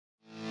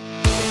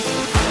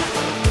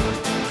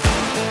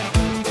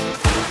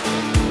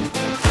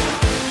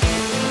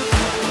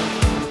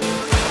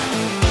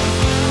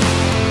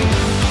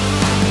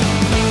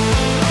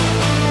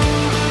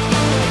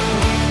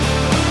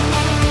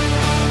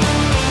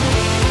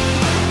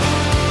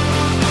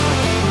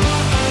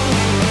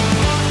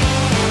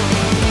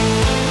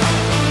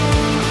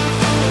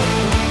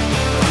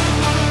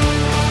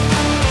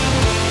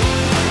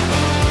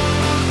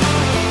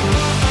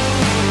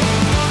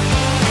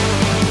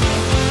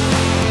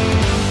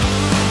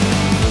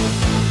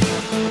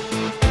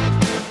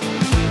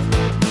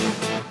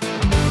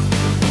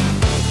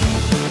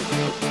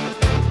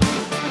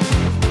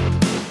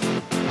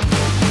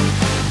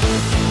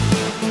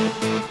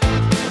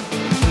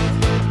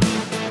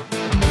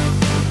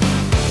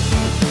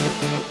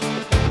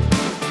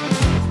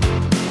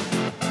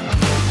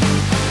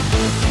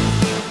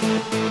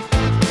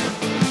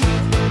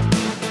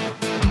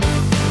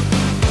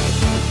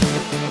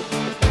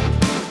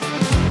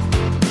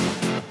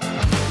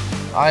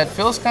It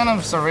feels kind of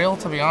surreal,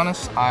 to be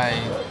honest. I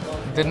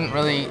didn't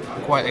really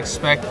quite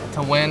expect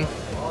to win,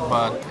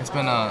 but it's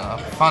been a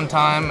fun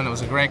time and it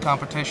was a great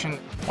competition.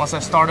 Once I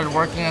started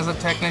working as a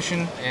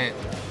technician, it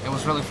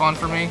was really fun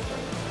for me,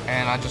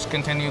 and I just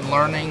continued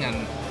learning,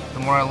 and the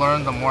more I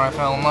learned, the more I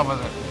fell in love with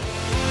it.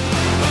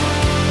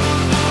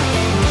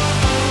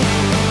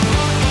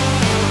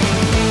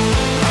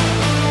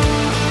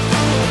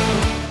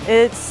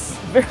 It's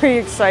very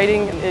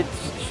exciting. It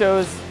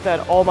shows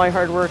that all my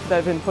hard work that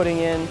I've been putting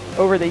in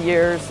over the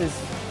years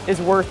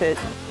is worth it.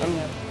 I'm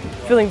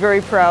feeling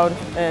very proud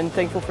and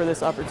thankful for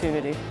this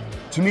opportunity.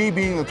 To me,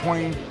 being the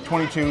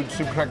 2022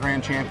 SuperTech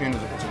Grand Champion,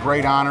 it's a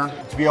great honor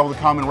to be able to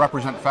come and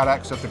represent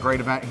FedEx at the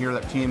great event here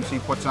that TMC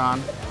puts on.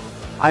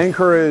 I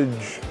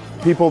encourage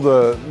people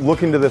to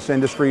look into this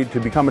industry, to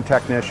become a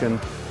technician,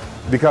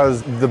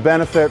 because the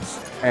benefits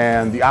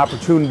and the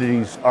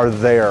opportunities are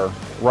there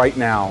right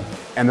now,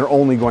 and they're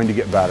only going to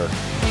get better.